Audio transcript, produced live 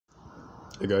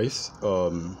Hey guys,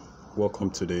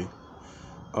 welcome today,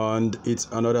 and it's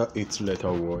another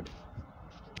 8-letter word,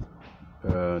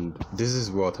 and this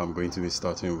is what I'm going to be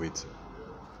starting with.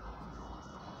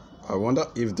 I wonder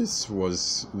if this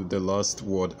was the last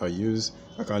word I used.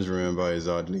 I can't remember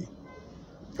exactly,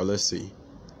 but let's see.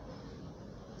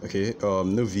 Okay,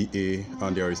 no VA,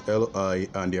 and there is LI,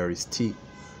 and there is T.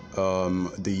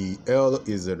 The L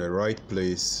is at the right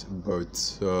place, but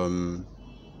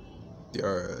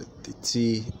the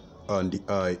T and the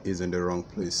I is in the wrong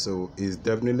place, so it's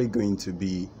definitely going to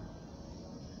be,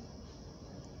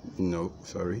 no,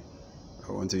 sorry,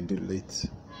 I want to delete.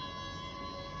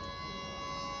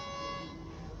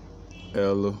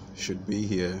 L should be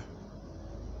here.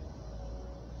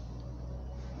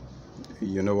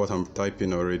 You know what I'm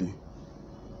typing already.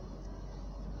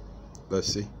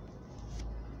 Let's see.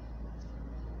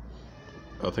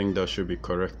 I think that should be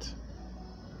correct.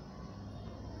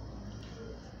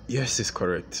 Yes, it's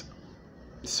correct.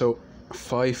 So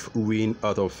 5 win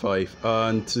out of 5,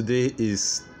 and today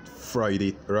is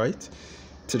Friday, right?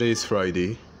 Today is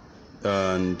Friday,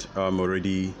 and I've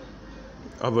already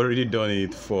done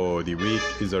it for the week.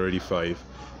 It's already 5,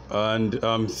 and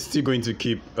I'm still going to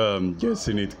keep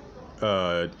guessing it.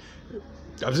 I'm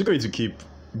still going to keep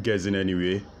guessing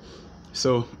anyway.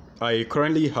 So I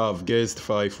currently have guessed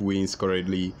 5 wins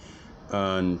currently,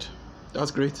 and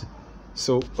that's great.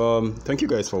 So thank you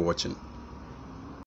guys for watching.